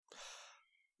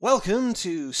Welcome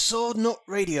to Sword Nut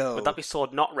Radio. Would that be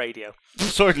Sword Not Radio?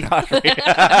 Sword Not Radio.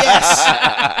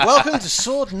 Yes! Welcome to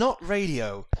Sword Nut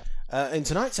Radio. In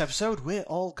tonight's episode, we're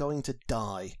all going to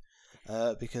die.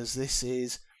 Because this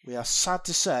is, we are sad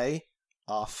to say,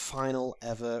 our final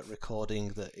ever recording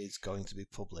that is going to be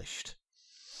published.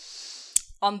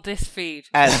 On this feed.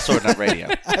 As Sword Not Radio.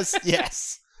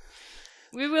 Yes.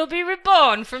 We will be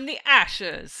reborn from the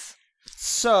ashes.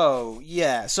 So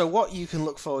what you can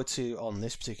look forward to on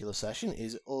this particular session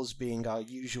is us being our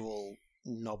usual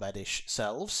knobheadish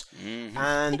selves,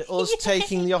 and us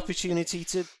taking the opportunity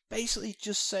to basically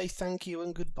just say thank you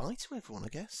and goodbye to everyone, I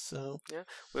guess. So Yeah,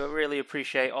 we really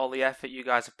appreciate all the effort you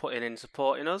guys are putting in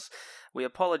supporting us. We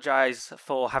apologise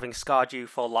for having scarred you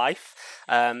for life.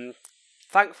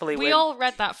 Thankfully, We all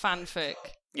read that fanfic.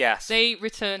 yes, They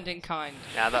returned in kind.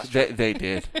 yeah, that's true. They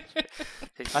did.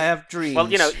 I have dreams.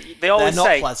 Well, you know, they they're always not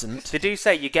say pleasant. they do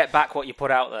say you get back what you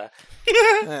put out there,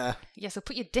 Yeah. Yeah, so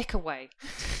put your dick away.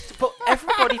 but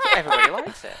everybody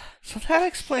likes it. So that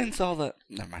explains all the...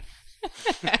 Never mind.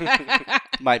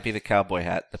 Might be the cowboy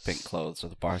hat, the pink clothes, or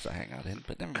the bars I hang out in,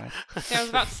 but never mind. See, I was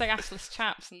about to say assless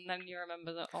chaps, and then you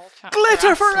remember that all chaps Glitter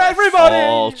are for assless. everybody.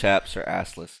 All chaps are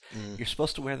assless. Mm. You're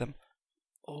supposed to wear them...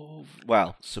 Oh,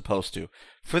 well, supposed to.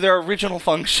 For their original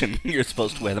function, you're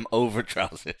supposed to wear them over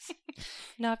trousers.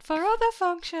 Not for other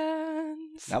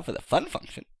functions. Now for the fun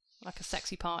function. Like a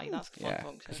sexy party, that's a fun Yeah,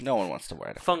 function. because no one wants to wear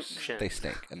it. Function. They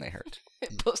stink and they hurt.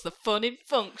 It puts the fun in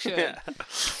function. Yeah.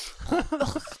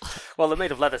 Well, they're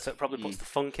made of leather, so it probably puts the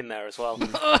funk in there as well. They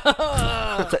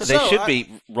So, should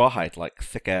be rawhide, like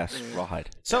thick-ass rawhide.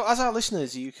 So, as our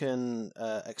listeners, you can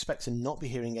expect to not be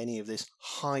hearing any of this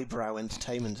highbrow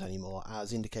entertainment anymore,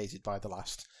 as indicated by the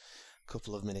last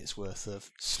couple of minutes worth of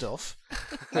stuff.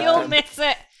 You'll miss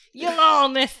it. You'll all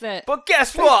miss it. But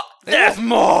guess what? There's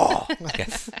more.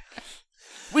 Yes.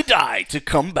 We die to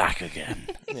come back again,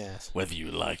 Yes. whether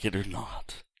you like it or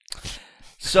not.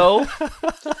 So,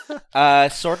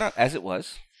 Sword Not As It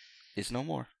Was is no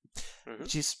more,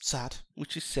 Which is sad.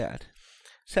 which is sad.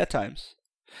 Sad times.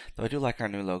 Though I do like our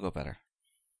new logo better.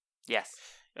 Yes.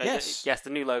 Yes. Yes, the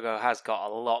new logo has got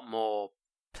a lot more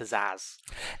pizzazz.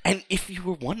 And if you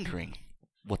were wondering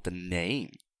what the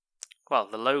name Well,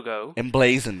 the logo.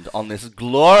 emblazoned on this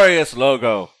glorious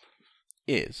logo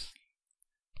is,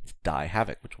 it's Die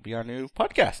Havoc, which will be our new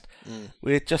podcast.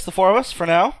 With just the four of us for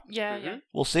now. Yeah, Mhm. yeah.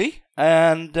 We'll see.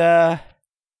 And,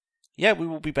 yeah, we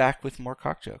will be back with more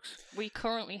cock jokes. We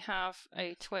currently have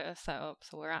a Twitter set up,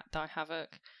 so we're at Die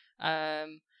Havoc.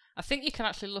 I think you can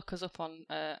actually look us up on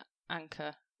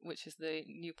Anchor, which is the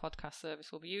new podcast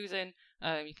service we'll be using.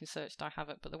 You can search Die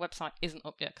Havoc, but the website isn't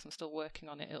up yet because I'm still working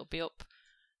on it. It'll be up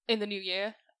in the new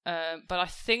year. But I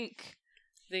think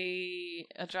the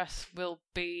address will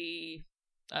be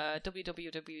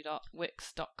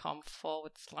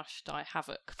www.wix.com/Die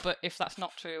Havoc. But if that's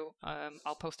not true,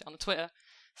 I'll post it on the Twitter.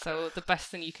 So the best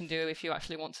thing you can do if you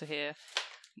actually want to hear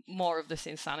more of this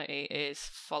insanity is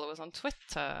follow us on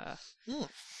Twitter.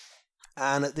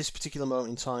 And at this particular moment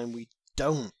in time, we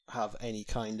don't have any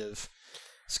kind of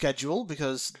schedule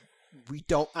because we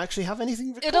don't actually have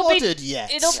anything recorded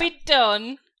yet. It'll be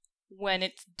done when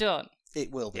it's done.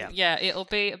 It will be. Yeah. Yeah, it'll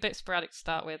be a bit sporadic to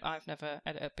start with. I've never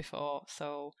edited before,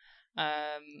 so my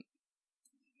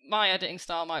editing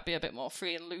style might be a bit more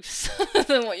free and loose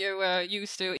than what you're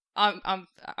used to. I'm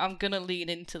gonna lean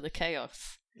into the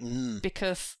chaos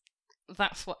because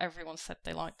that's what everyone said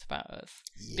they liked about us.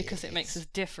 Because it makes us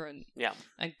different. Yeah.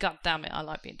 And god damn it, I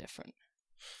like being different.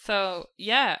 So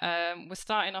yeah, we're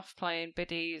starting off playing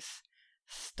Biddy's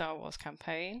Star Wars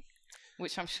campaign,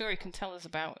 which I'm sure you can tell us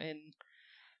about in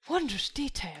wondrous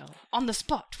detail on the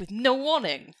spot with no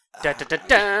warning. Just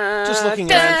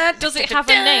looking at Does it have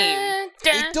a name?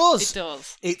 it does. It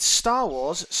does. It's Star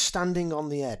Wars Standing on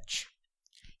the Edge.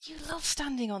 You love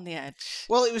standing on the edge.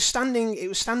 Well, it was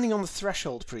standing on the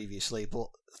threshold previously, but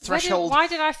threshold Why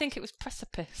did I think it was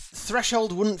precipice?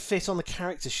 threshold wouldn't fit on the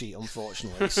character sheet,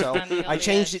 unfortunately. So Standing on I the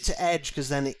changed edge. it to Edge because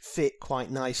then it fit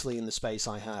quite nicely in the space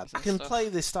I had. I can stuff. play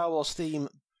the Star Wars theme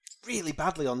really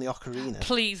badly on the ocarina.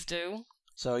 Please do.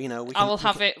 So, you know, I will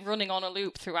have it running on a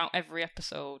loop throughout every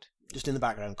episode. just in the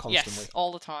background constantly. Yes,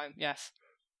 all the time. Yes.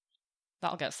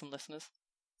 That'll get some listeners.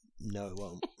 No, it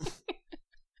won't.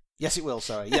 Yes, it will.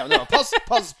 Sorry. Yeah, no,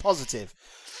 positive.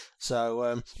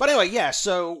 So, but anyway, yeah.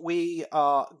 So we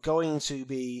are going to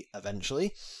be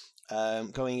eventually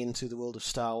going into the world of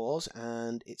Star Wars,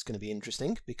 and it's going to be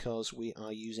interesting because we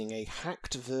are using a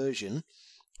hacked version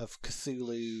of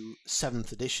Cthulhu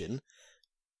 7th edition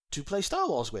to play Star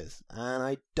Wars with, and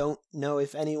I don't know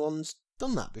if anyone's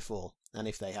done that before. And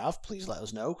if they have, please let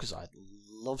us know, because I'd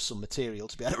love some material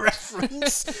to be able to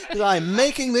reference. Because I'm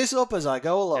making this up as I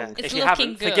go along. It's if you looking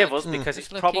haven't, good. forgive us, because It's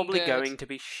it's looking probably good. going to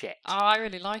be shit. Oh, I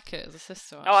really like it as a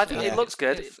system. Oh, I actually. think Yeah. it looks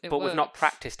good, It but we've not works.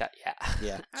 practiced it yet.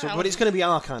 Yeah. So, Ow. but it's going to be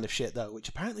our kind of shit, though, which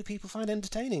apparently people find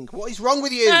entertaining. What is wrong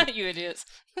with you? You idiots.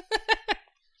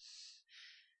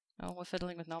 Oh, we're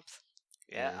fiddling with knobs.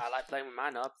 Yeah, I like playing with my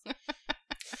knobs.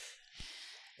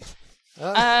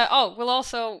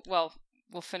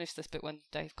 We'll finish this bit when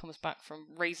Dave comes back from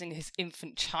raising his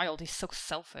infant child. He's so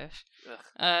selfish.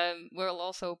 Ugh. We'll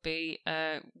also be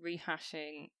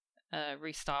restarting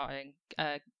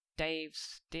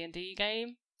Dave's D&D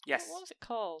game. Yes. What was it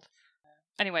called?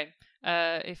 Anyway,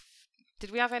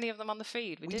 did we have any of them on the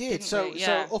feed? We did. did. Didn't So, we?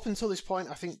 Yeah. so up until this point,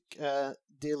 I think,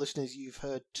 dear listeners, you've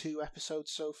heard 2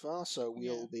 episodes so far. So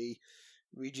we'll be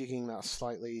rejigging that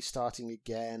slightly, starting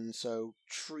again. So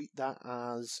treat that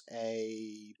as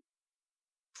a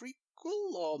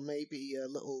prequel, or maybe a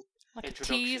little like a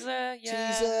Introduction. teaser,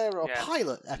 yeah. teaser or Yeah.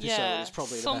 pilot episode Yeah. is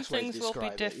probably the Some best way to things will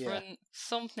describe be it. Yeah. different.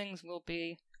 Some things will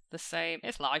be the same.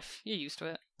 It's life. You're used to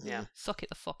it. Yeah. Suck it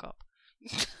the fuck up.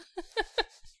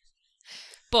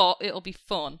 But it'll be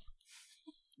fun.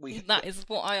 That is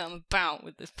what I am about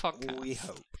with this podcast. We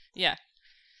hope. Yeah.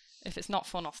 If it's not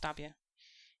fun, I'll stab you.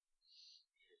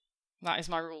 That is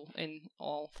my rule in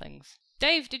all things.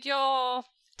 Dave, did your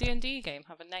D&D game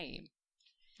have a name?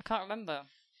 I can't remember.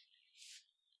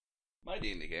 My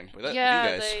D&D game. With you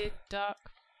Yeah, guys. the dark,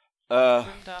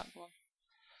 dark one.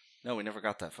 No, we never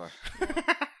got that far.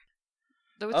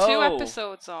 There were 2 Oh.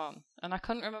 episodes on, and I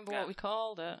couldn't remember Yeah. what we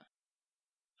called it.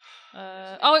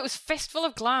 It was Fistful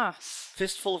of Glass.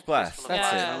 Fistful of Glass. Fistful of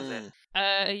That's Glass, it. that was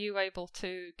it. Are you able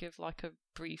to give like a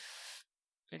brief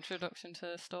introduction to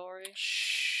the story?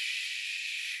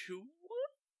 Sure.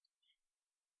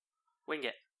 Wing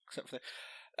it. Except for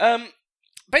that.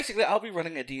 Basically, I'll be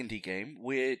running a D&D game,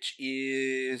 which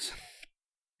is,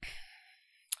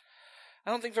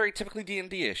 I don't think very typically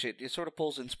D&D-ish. It sort of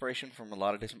pulls inspiration from a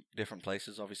lot of different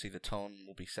places. Obviously, the tone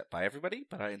will be set by everybody,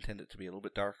 but I intend it to be a little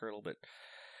bit darker, a little bit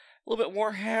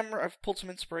Warhammer. I've pulled some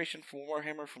inspiration from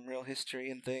Warhammer, from real history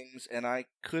and things, and I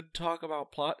could talk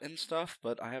about plot and stuff,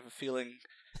 but I have a feeling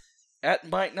that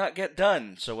might not get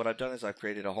done. So what I've done is I've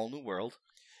created a whole new world.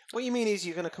 What you mean is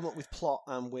you're going to come up with plot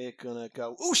and we're going to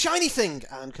go, ooh, shiny thing,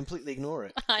 and completely ignore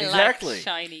it. I Exactly. like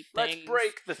shiny Let's things.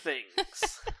 break the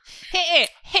things. Hit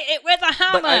it with a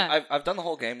hammer. But I've done the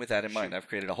whole game with that in mind. I've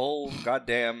created a whole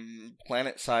goddamn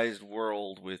planet-sized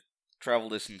world with travel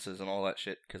distances and all that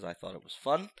shit because I thought it was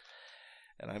fun.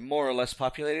 And I more or less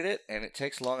populated it, and it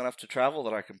takes long enough to travel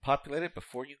that I can populate it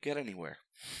before you get anywhere.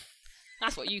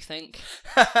 That's what you think.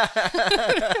 Ever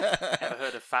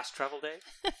heard of fast travel,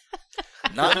 Dave?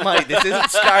 Not mine. This isn't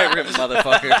Skyrim,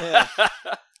 motherfucker.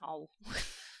 Oh.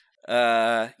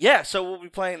 So we'll be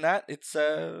playing that. It's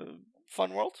a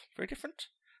fun world. Very different.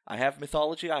 I have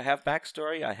mythology. I have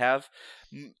backstory. I have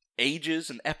ages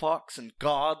and epochs and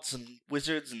gods and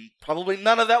wizards, and probably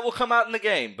none of that will come out in the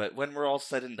game. But when we're all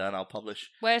said and done, I'll publish.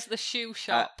 Where's the shoe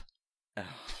shop?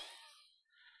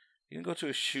 You didn't go to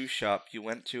a shoe shop. You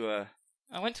went to a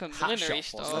I went to a Hat millinery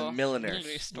shop, wasn't store. it? Milliners.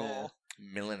 Millinery store.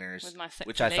 milliners, With my sexy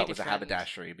which I thought lady was a friend.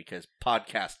 haberdashery because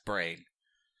podcast brain.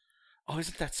 Oh,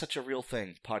 isn't that such a real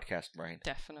thing? Podcast brain.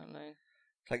 Definitely.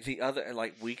 Like the other,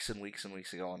 like weeks and weeks and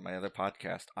weeks ago on my other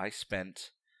podcast, I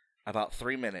spent about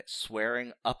 3 minutes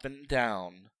swearing up and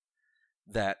down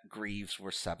that Greaves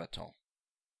were Sabaton.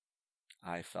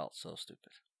 I felt so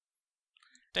stupid.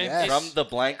 Dave, Yes. it's- From the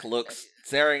blank looks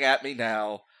staring at me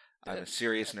now, I'm a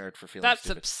serious nerd for feeling That's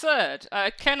stupid. absurd. I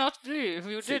cannot believe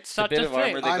you did It's the such bit a of armor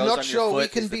thing. that I'm goes not on sure your we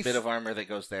foot can is the be bit of armor that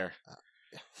goes there.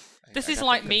 This I is got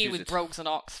like them me confused. with Brogues and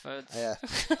Oxfords. Yeah.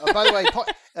 By the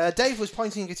way, Dave was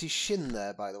pointing at his shin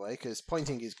there, by the way, because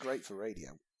pointing is great for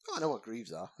radio. Oh, I know what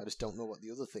Greaves are. I just don't know what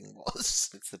the other thing was.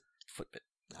 It's the foot bit,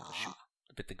 the shoe, Ah.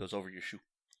 the bit that goes over your shoe.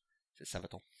 It's a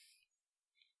Sabaton.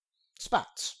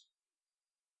 Spats.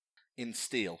 In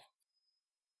steel.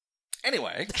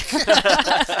 Anyway,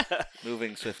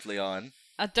 moving swiftly on.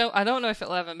 I don't know if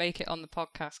it'll ever make it on the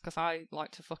podcast because I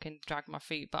like to fucking drag my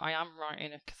feet, but I am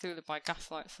writing a Cthulhu by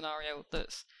Gaslight scenario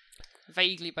that's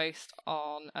vaguely based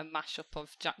on a mashup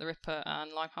of Jack the Ripper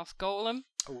and Limehouse Golem.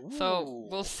 So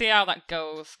we'll see how that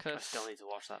goes I because still need to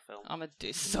watch that film.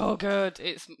 it's so good.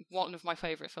 It's one of my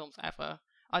favourite films ever.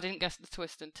 I didn't guess the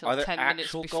twist until Are there 10 minutes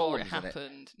actual before it golems in it?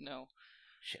 happened. No.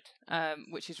 Shit.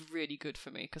 Which is really good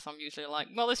for me because I'm usually like,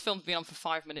 well, this film's been on for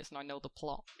 5 minutes and I know the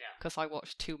plot Yeah. because I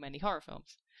watch too many horror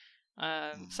films.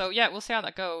 So yeah, we'll see how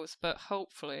that goes, but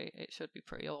hopefully it should be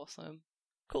pretty awesome.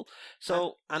 Cool.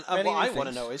 So, and many what new I want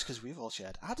to things. know is, because we've all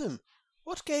shared, Adam,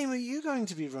 What game are you going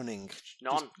to be running?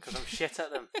 None, because I'm shit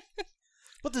at them.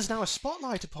 But there's now a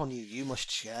spotlight upon you. You must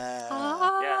share. Yeah,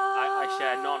 I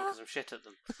share none because I'm shit at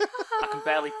them. I can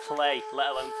barely play,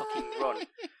 let alone fucking run.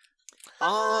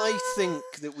 I think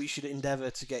that we should endeavour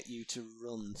to get you to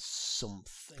run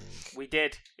something. We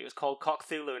did. It was called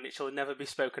Cthulhu, and it shall never be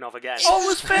spoken of again. Oh, it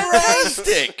was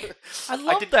fantastic! I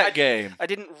loved that game. I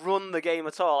didn't run the game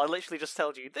at all. I literally just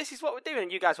told you, this is what we're doing,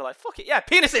 and you guys were like, fuck it, yeah,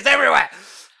 penises everywhere!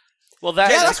 Well,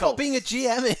 That's what being a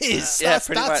GM is. Yeah, that's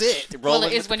pretty much. it. Well,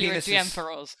 it is when you're a GM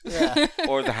for us. Yeah.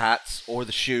 Or the hats, or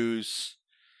the shoes,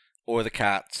 or the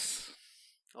cats.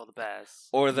 Or the bears.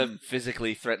 Or the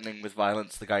physically threatening with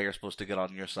violence the guy you're supposed to get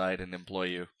on your side and employ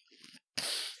you.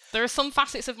 There are some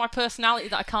facets of my personality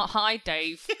that I can't hide,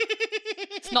 Dave.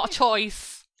 It's not a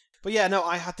choice. But yeah, no,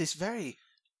 I had this very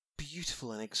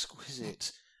beautiful and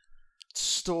exquisite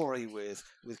story with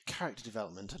character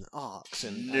development and arcs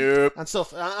and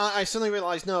stuff. And I suddenly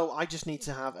realised, no, I just need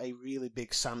to have a really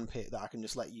big sandpit that I can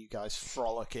just let you guys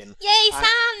frolic in. Yay, sand!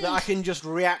 That I can just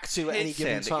react to at any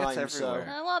given sand, it time. gets So.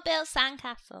 everywhere. I want to build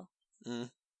sandcastle.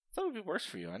 That would be worse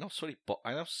for you. I know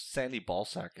I know sandy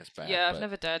ballsack is bad. Yeah, I've but...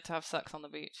 never dared to have sex on the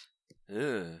beach.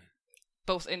 Ugh.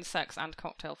 Both in sex and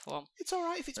cocktail form. It's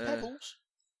alright if it's pebbles.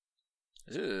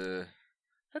 Ugh.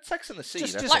 That's Sex in the Sea.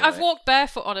 Just- That's just- Like, all I've right. walked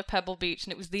barefoot on a pebble beach,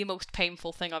 and it was the most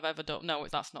painful thing I've ever done. No,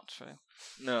 that's not true.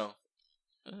 No.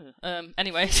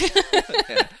 Anyway.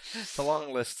 Yeah. It's a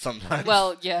long list sometimes.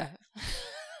 Well, yeah.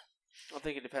 I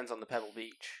think it depends on the Pebble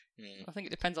Beach. I think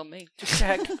it depends on me. Just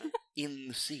check in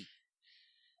the sea.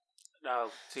 No,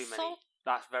 too many. Salt.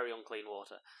 That's very unclean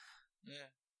water. Yeah.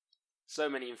 So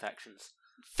many infections.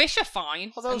 Fish are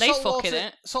fine, Although and they fuck in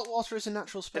it. salt water is a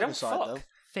natural They don't spermicide, fuck. though.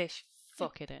 Fish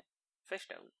fuck in it. Fish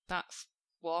don't. That's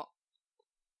what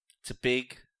It's a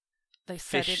big they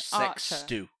said fish in sex Archer.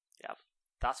 stew.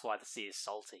 That's why the sea is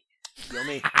salty.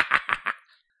 Yummy.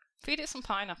 Feed it some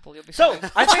pineapple, you'll be So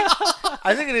fine.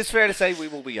 I think it is fair to say we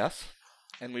will be us,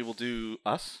 and we will do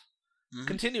us, Mhm.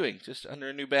 continuing just under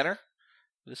a new banner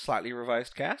with a slightly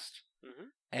revised cast Mm-hmm.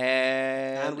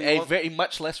 and we a want- very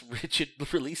much less rigid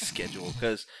release schedule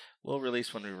because we'll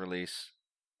release when we release,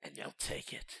 and you'll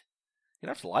take it. You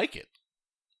don't have to like it.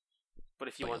 But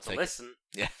if you But want to you'll take listen,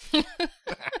 Yeah.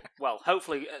 well,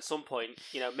 hopefully at some point,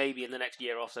 maybe in the next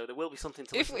year or so, there will be something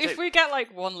to If listen to. we get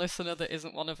like one listener that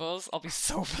isn't one of us, I'll be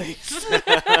so pleased.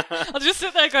 I'll just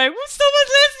sit there going, "Well,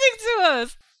 someone's listening to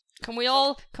us." Can we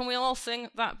all sing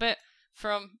that bit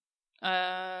from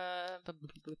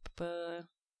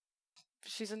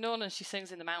She's a nun and she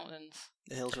sings in the mountains.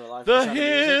 The hills are alive. The with music.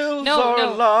 hills No, are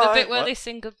no, alive. the bit where What? they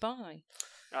sing goodbye.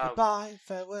 Oh, Goodbye,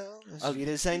 farewell. Oh,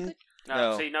 Wiedersehen. no,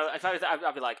 No. see, no. If I was,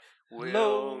 I'd be like, "We'll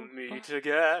Hello. meet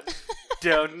again.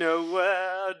 Don't know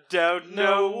where, don't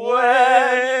know No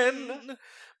when,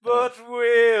 but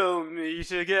we'll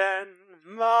meet again,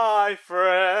 my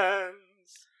friends."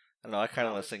 I don't know, I kind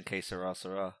of want to sing Que Sera,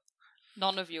 Sera.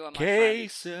 None of you are my Que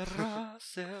friends. sera, I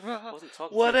sera. wasn't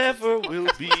talking to Whatever you.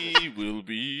 will be, will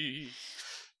be.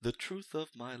 The truth of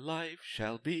my life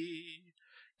shall be.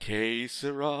 Que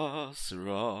sera,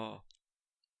 sera.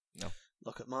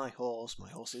 Look at my horse. My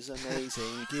horse is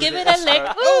amazing. Give it a lick.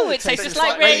 Oh, Ooh, it tastes just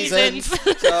like raisins.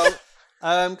 So,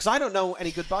 because I don't know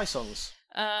any goodbye songs.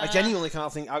 I Uh, genuinely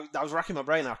can't think. I was racking my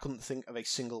brain. I couldn't think of a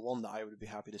single one that I would be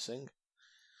happy to sing.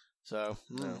 So,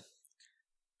 No.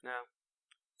 No.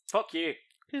 Fuck you.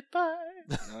 Goodbye.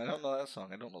 No, I don't know that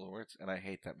song. I don't know the words, and I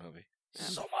hate that movie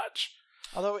so much.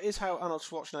 Although it is how Arnold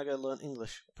Schwarzenegger learned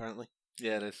English, apparently.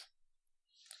 Yeah, it is.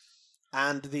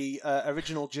 And the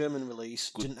original German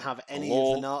release didn't have any Hello.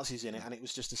 of the Nazis in it, and it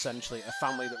was just essentially a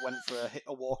family that went for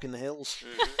a walk in the hills.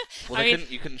 Well, I they mean-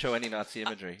 you couldn't show any Nazi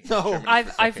imagery. in No. Germany for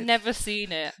I've decades. never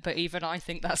seen it, but even I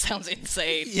think that sounds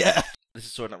insane. Yeah. This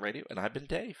is Sword Nut Radio, and I've been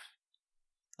Dave.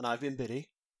 And I've been Biddy.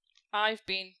 I've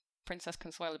been Princess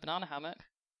Consuelo Banana Hammock.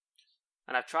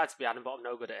 And I've tried to be Adam, but I'm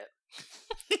no good at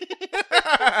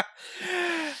it.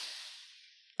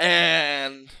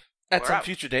 And at We're some out.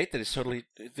 future date that is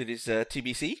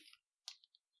TBC,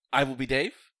 I will be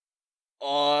Dave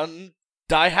on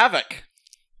Die Havoc.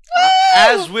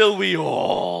 As will we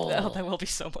all. Oh, there will be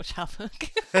so much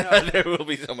havoc. There will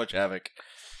be so much havoc.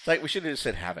 Like, we should have just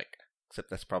said Havoc. Except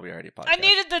that's probably already a podcast. I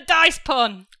needed the dice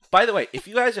pun. By the way, if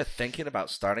you guys are thinking about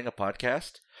starting a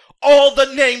podcast, all the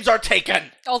names are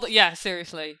taken! Yeah,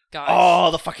 seriously, guys.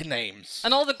 All the fucking names.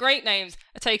 And all the great names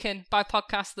are taken by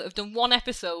podcasts that have done one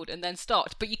episode and then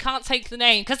stopped. But you can't take the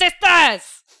name because it's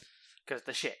theirs. Because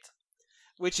the shit.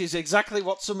 Which is exactly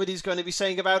what somebody's going to be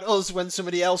saying about us when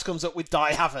somebody else comes up with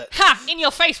Die Havoc. Ha! In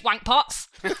your face, wankpots.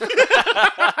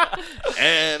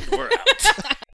 And we're out.